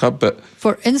World Cup. But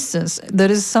for instance, there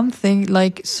is something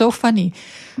like so funny.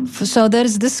 So there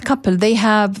is this couple. They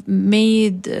have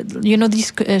made,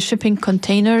 these shipping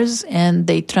containers, and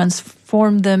they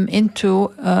transform them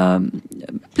into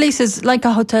places like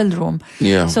a hotel room.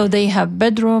 Yeah. So they have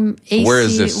bedroom, AC, where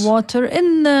is this? Water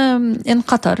in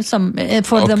Qatar.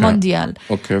 For the Mondial.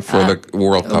 Okay, for the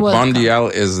World Cup. Mondial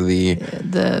is the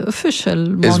official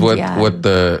Mondial. Is what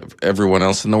everyone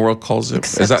else in the world calls it.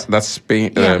 That's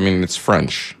Spain? Yeah. It's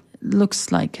French.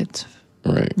 Looks like it.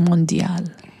 Right. Mondial.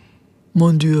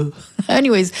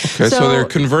 Anyways. Okay, so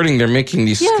they're making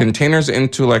these containers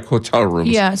into like hotel rooms.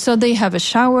 Yeah, so they have a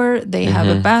shower, they have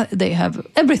a bath, they have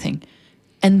everything.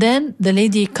 And then the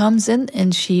lady comes in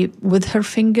and with her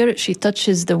finger, she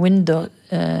touches the window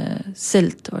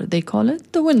silt, or they call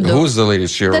it the window. Who's the lady?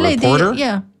 Is she a reporter?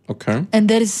 Yeah. Okay. And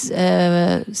there is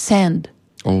sand.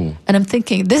 Oh. And I'm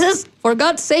thinking, this is, for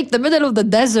God's sake, the middle of the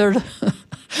desert.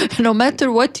 No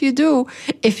matter what you do,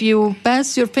 if you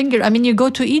pass your finger, you go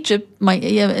to Egypt,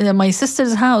 my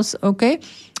sister's house, okay,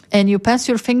 and you pass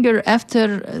your finger at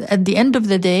the end of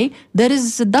the day, there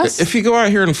is dust. If you go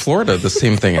out here in Florida, the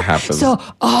same thing happens. So,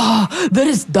 there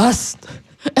is dust.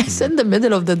 It's in the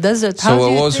middle of the desert. So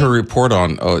what was her report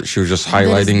on? Oh, she was just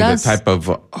highlighting the type of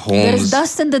homes. There's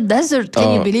dust in the desert.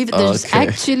 Can you believe it? There's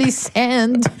actually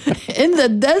sand in the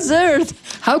desert.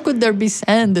 How could there be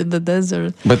sand in the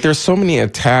desert? But there's so many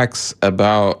attacks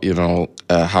about,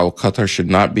 how Qatar should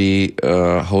not be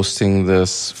hosting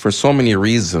this for so many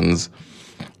reasons.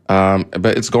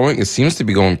 But it seems to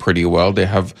be going pretty well. They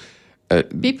have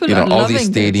people are all these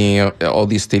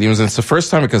stadiums. And it's the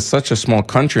first time, because such a small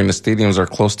country and the stadiums are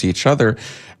close to each other,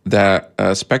 that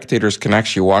spectators can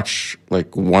actually watch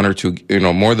like one or two,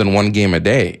 more than one game a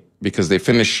day, because they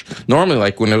finish normally.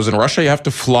 Like when it was in Russia, you have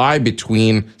to fly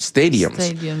between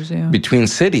stadiums, between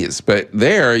cities. But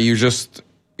there, you just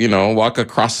walk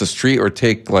across the street or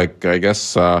take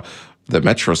the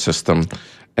metro system,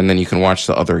 and then you can watch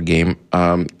the other game.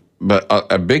 But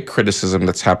a big criticism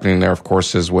that's happening there, of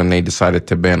course, is when they decided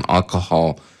to ban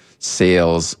alcohol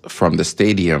sales from the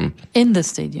stadium. In the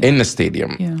stadium. During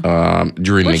the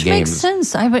games. Which makes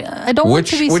sense. I don't want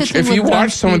to be sitting if you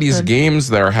watch some of these games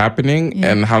that are happening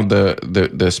and how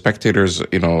the spectators,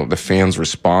 the fans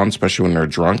respond, especially when they're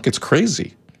drunk, it's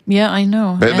crazy. Yeah, I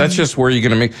know. But that's just where you're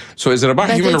going to make... So is it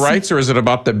about human rights, or is it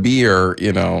about the beer,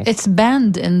 It's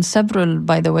banned in several,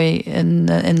 by the way. In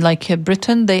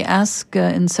Britain, they ask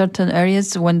in certain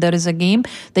areas when there is a game,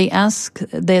 they ask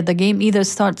the game either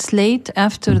starts late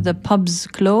after the pubs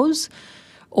close,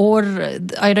 or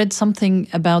I read something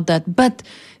about that. But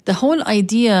the whole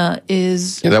idea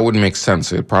is... Yeah, that wouldn't make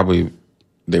sense.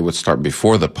 They would start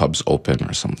before the pubs open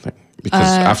or something.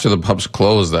 Because after the pubs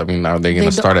close, are they going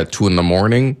to start at 2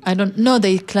 a.m? I don't know.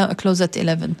 They close at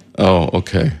 11. Oh,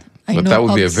 okay. But that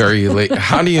would be a very late...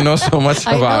 How do you know so much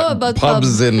about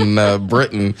pubs in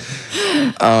Britain?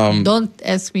 Don't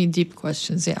ask me deep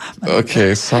questions. Yeah.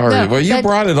 Okay, sorry. Well, you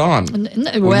brought it on.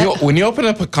 When you open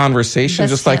up a conversation,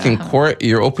 just like in court,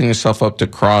 you're opening yourself up to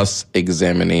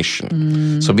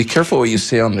cross-examination. So be careful what you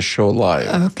say on the show live.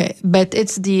 Okay. But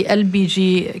it's the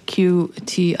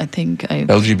LGBTQT, I think.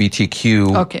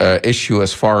 LGBTQ issue,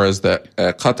 as far as that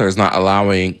Qatar is not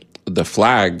allowing the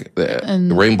flag, the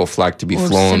rainbow flag, to be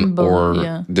flown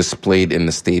or displayed in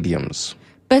the stadiums.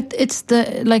 But it's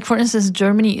for instance,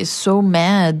 Germany is so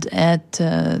mad at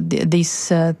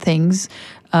these things,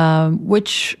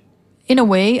 which, in a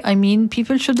way,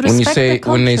 people should respect the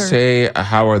culture. When they say,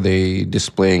 how are they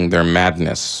displaying their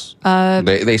madness?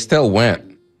 They still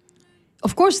went.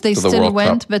 Of course, they still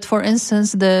went. But for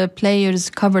instance, the players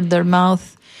covered their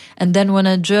mouth, and then when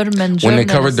a German journalist... When they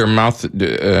covered their mouth,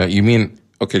 you mean...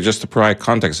 okay, just to provide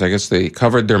context, I guess they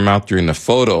covered their mouth during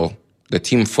the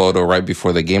team photo right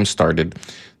before the game started.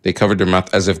 They covered their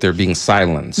mouth as if they're being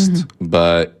silenced.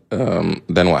 But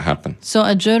then what happened? So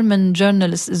a German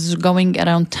journalist is going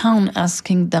around town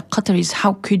asking the Qataris,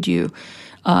 how could you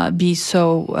be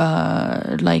so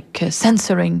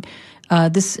censoring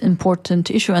this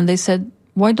important issue? And they said,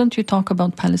 why don't you talk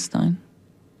about Palestine?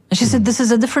 And she said, this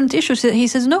is a different issue. He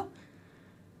says, no.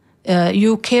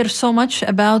 You care so much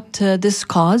about this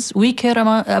cause. We care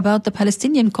about the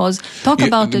Palestinian cause. Talk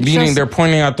about it. Meaning they're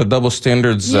pointing out the double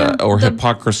standards or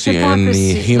hypocrisy in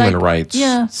the human rights.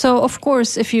 Yeah. So, of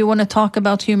course, if you want to talk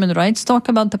about human rights, talk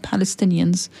about the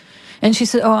Palestinians. And she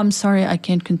said, I'm sorry, I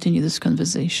can't continue this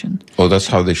conversation. Oh, that's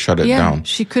how they shut it down. Yeah,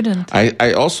 she couldn't.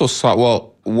 I also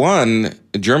saw,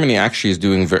 Germany actually is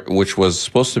doing, which was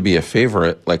supposed to be a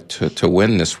favorite, to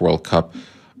win this World Cup.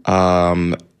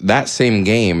 That same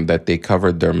game that they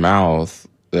covered their mouth,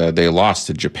 they lost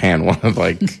to Japan.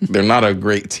 They're not a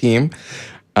great team.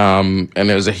 And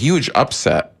it was a huge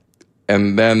upset.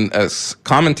 And then as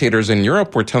commentators in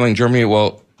Europe were telling Germany,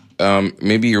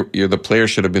 maybe the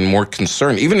players should have been more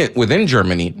concerned. Even within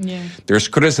Germany, there's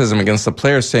criticism against the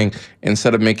players saying,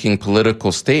 instead of making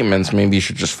political statements, maybe you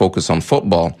should just focus on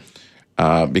football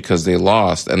because they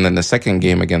lost. And then the second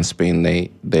game against Spain,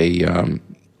 they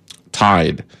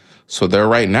tied. So they're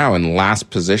right now in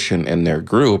last position in their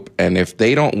group. And if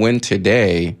they don't win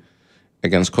today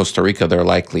against Costa Rica, they're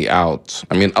likely out.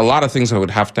 I mean, a lot of things that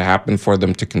would have to happen for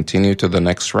them to continue to the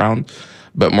next round.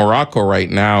 But Morocco right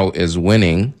now is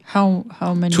winning. How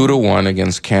many? 2-1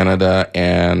 against Canada.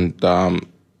 And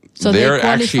so they're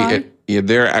actually,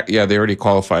 they already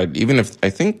qualified. Even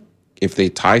if they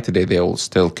tie today, they will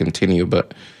still continue.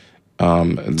 But how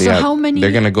many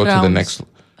they're going to go rounds? to the next.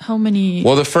 How many?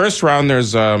 Well, the first round,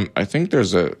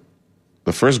 the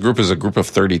first group is a group of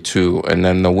 32, and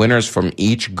then the winners from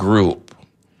each group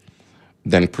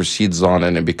then proceeds on,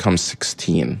 and it becomes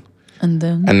 16. And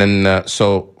then,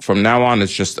 so from now on,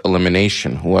 it's just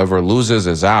elimination. Whoever loses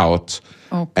is out,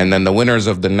 and then the winners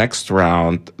of the next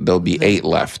round, there'll be 8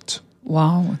 left.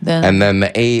 Wow! And then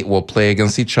the 8 will play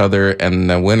against each other, and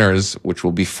the winners, which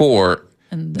will be 4.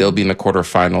 And they'll be in the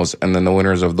quarterfinals, and then the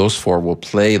winners of those 4 will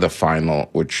play the final,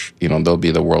 which, they'll be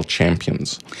the world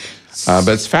champions. But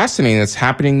it's fascinating. It's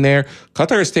happening there.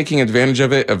 Qatar is taking advantage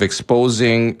of it, of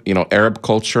exposing, Arab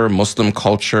culture, Muslim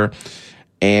culture,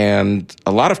 and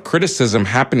a lot of criticism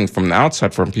happening from the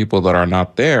outside from people that are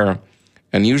not there.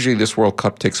 And usually this World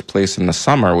Cup takes place in the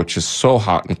summer, which is so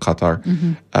hot in Qatar.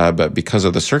 But because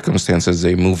of the circumstances,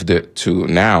 they moved it to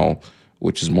now,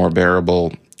 which is more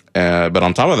bearable. But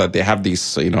on top of that, they have these,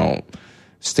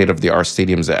 state-of-the-art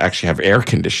stadiums that actually have air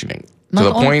conditioning.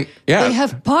 They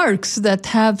have parks that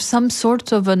have some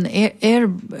sort of an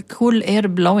cool air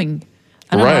blowing.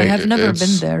 I don't know, I have never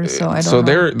been there, so I don't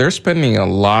know. So they're spending a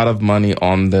lot of money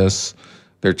on this.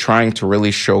 They're trying to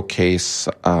really showcase,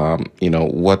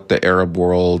 what the Arab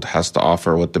world has to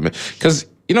offer. Because,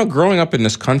 growing up in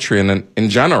this country and in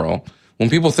general, when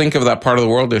people think of that part of the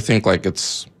world, they think like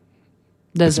it's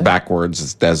backwards,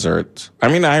 it's desert. I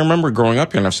mean, I remember growing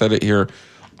up here, and I've said it here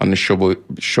on the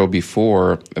show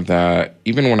before, that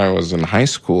even when I was in high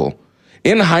school,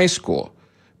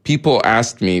 people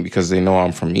asked me, because they know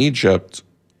I'm from Egypt,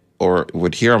 or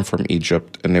would hear I'm from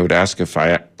Egypt, and they would ask if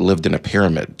I lived in a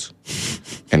pyramid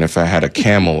and if I had a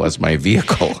camel as my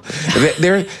vehicle.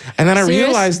 And then I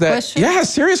realized that,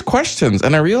 serious questions.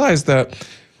 And I realized that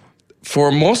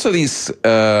for most of these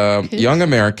young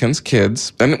Americans,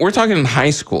 kids, and we're talking in high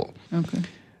school,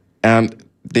 and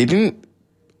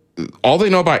all they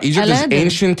know about Egypt is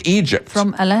ancient Egypt.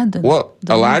 From Aladdin. Well,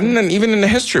 Aladdin, and even in the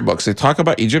history books, they talk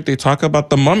about Egypt, they talk about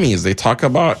the mummies, they talk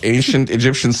about ancient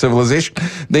Egyptian civilization.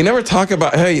 They never talk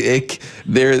about, it's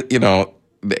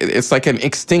like an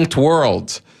extinct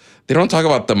world. They don't talk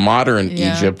about the modern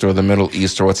Egypt or the Middle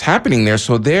East or what's happening there.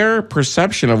 So their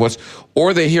perception of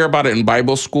or they hear about it in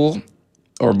Bible school,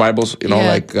 or Bibles,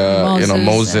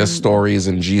 Moses stories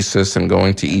and Jesus and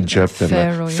going to Egypt and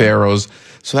the pharaohs.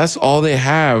 So that's all they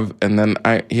have. And then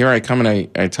I come and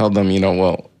I tell them,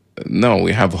 no,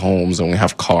 we have homes and we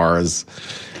have cars.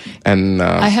 And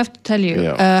I have to tell you,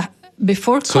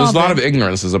 before COVID... So there's a lot of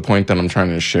ignorance is a point that I'm trying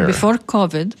to share. Before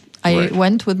COVID, I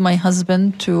went with my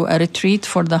husband to a retreat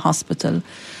for the hospital.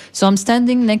 So I'm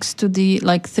standing next to the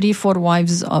 3-4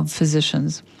 wives of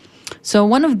physicians. So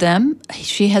one of them,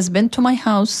 she has been to my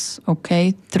house,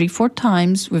 3-4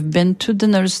 times. We've been to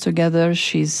dinners together.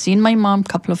 She's seen my mom a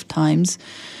couple of times.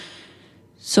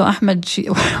 So Ahmed,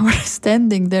 we're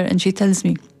standing there and she tells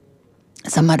me,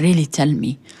 Samar, really tell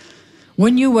me,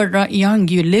 when you were young,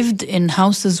 you lived in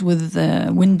houses with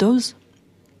windows?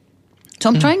 So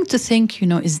I'm trying to think,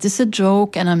 is this a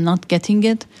joke and I'm not getting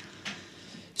it?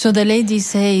 So the lady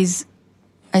says,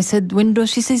 I said,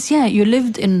 windows? She says, yeah, you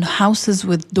lived in houses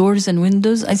with doors and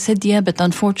windows. I said, yeah, but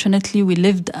unfortunately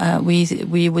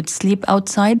we would sleep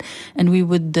outside and we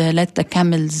would let the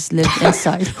camels live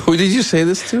inside. Who did you say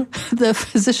this to? The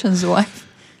physician's wife.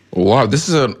 Wow, this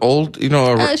is an old,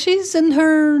 she's in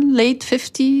her late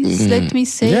 50s, let me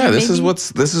say. Yeah, this is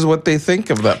what they think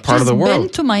of that part of the world. She's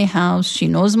been to my house. She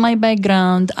knows my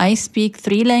background. I speak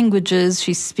 3 languages.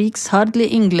 She speaks hardly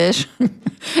English.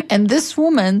 And this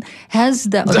woman has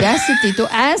the audacity to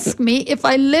ask me if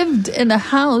I lived in a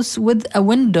house with a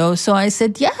window. So I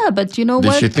said, yeah, but you know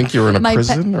what? Did she think you were in a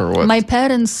prison or what? My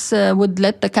parents would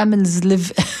let the camels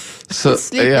live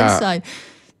sleep inside.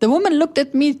 The woman looked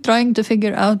at me trying to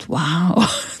figure out, wow,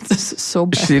 this is so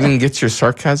bad. She didn't get your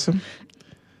sarcasm?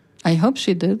 I hope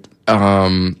she did.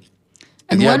 And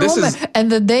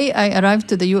the day I arrived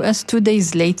to the US, 2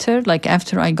 days later, like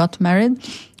after I got married,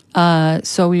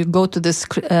 so we go to this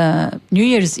New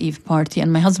Year's Eve party,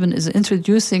 and my husband is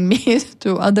introducing me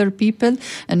to other people,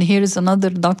 and here is another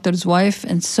doctor's wife,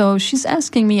 and so she's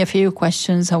asking me a few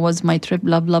questions. How was my trip?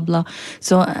 Blah, blah, blah.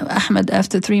 So Ahmed,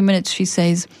 after 3 minutes, she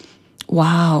says,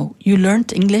 wow, you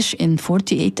learned English in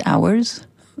 48 hours?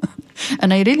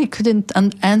 And I really couldn't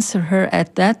answer her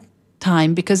at that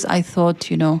time because I thought,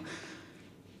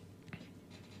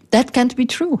 that can't be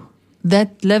true.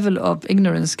 That level of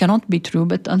ignorance cannot be true,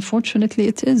 but unfortunately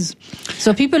it is.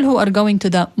 So people who are going to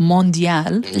the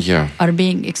Mondial are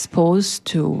being exposed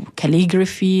to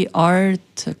calligraphy,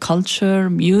 art, culture,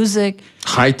 music.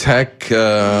 High-tech,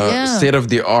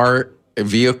 state-of-the-art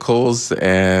vehicles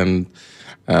and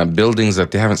buildings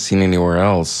that they haven't seen anywhere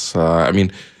else.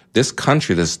 This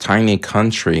tiny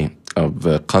country of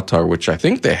Qatar, which I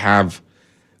think they have,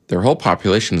 their whole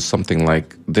population is something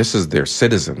like, this is their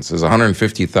citizens, is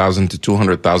 150,000 to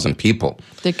 200,000 people.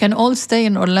 They can all stay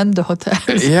in Orlando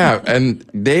hotels. Yeah, and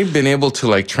they've been able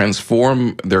to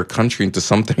transform their country into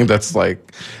something that's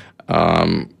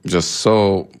just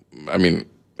so, in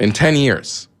 10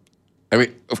 years.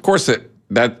 Of course,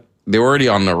 they were already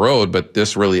on the road, but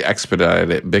this really expedited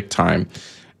it big time.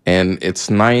 And it's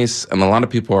nice. And a lot of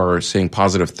people are saying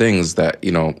positive things that,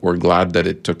 we're glad that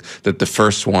that the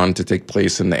first one to take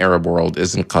place in the Arab world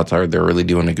is in Qatar. They're really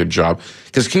doing a good job.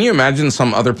 Because can you imagine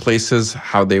some other places,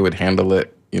 how they would handle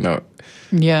it,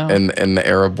 Yeah. in the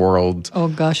Arab world? Oh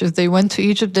gosh, if they went to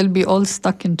Egypt, they'll be all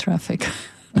stuck in traffic.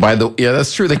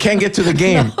 That's true. They can't get to the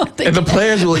game. And the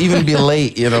players will even be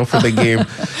late, for the game.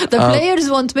 The players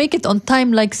won't make it on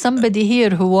time, like somebody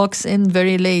here who walks in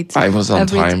very late. I was on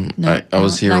time. I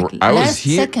was here.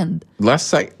 Last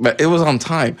second, but it was on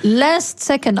time. Last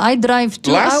second. I drive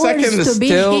 2 hours to be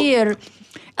here.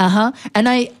 And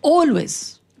I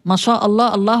always,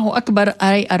 mashallah, Allahu Akbar,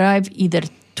 I arrive either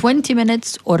 20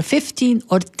 minutes or 15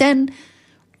 or 10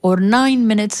 or 9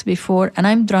 minutes before, and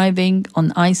I'm driving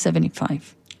on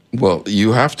I-75. Well,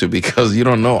 you have to, because you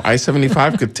don't know.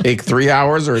 I-75 could take 3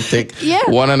 hours or take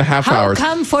 1.5 hours. How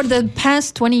come for the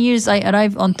past 20 years I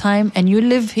arrive on time and you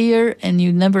live here and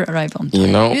you never arrive on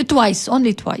time? Twice,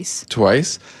 only twice.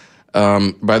 Twice?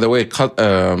 By the way,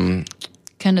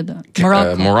 Canada.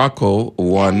 Morocco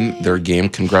won their game.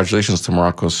 Congratulations to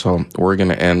Morocco. So we're going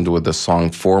to end with a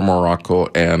song for Morocco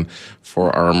and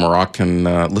for our Moroccan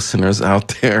listeners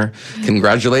out there.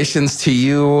 Congratulations to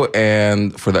you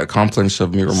and for the accomplishment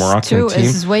of your Moroccan team. Stu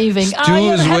is waving. Stu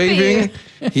is waving.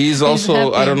 He's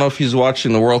also, I don't know if he's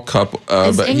watching the World Cup,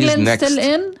 but he's next. Is England still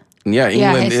in? Yeah,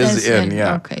 England is in.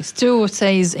 Yeah. Okay. Stu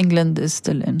says England is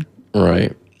still in.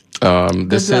 Right.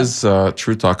 This is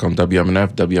True Talk on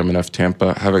WMNF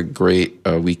Tampa. Have a great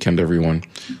weekend, everyone.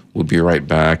 We'll be right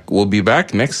back. We'll be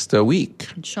back next week.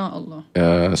 Inshallah.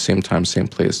 Same time, same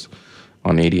place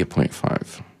on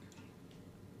 88.5.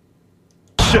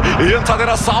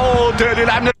 ينتظر الصعود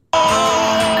للعب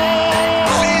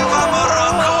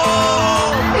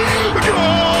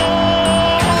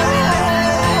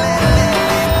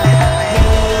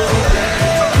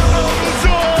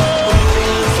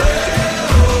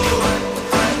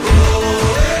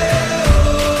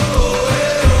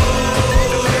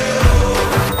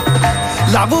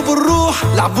لعبوا بالروح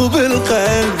لعبوا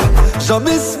بالقلب جام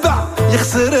يسبع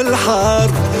يخسر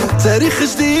الحرب تاريخ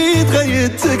جديد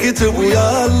غيد تكتب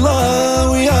ويا الله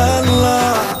ويا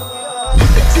الله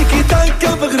تيكي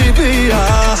تاكا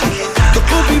مغربية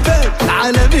دقوا بيبان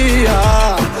العالمية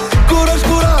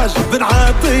كوراج بن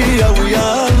عطية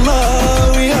ويا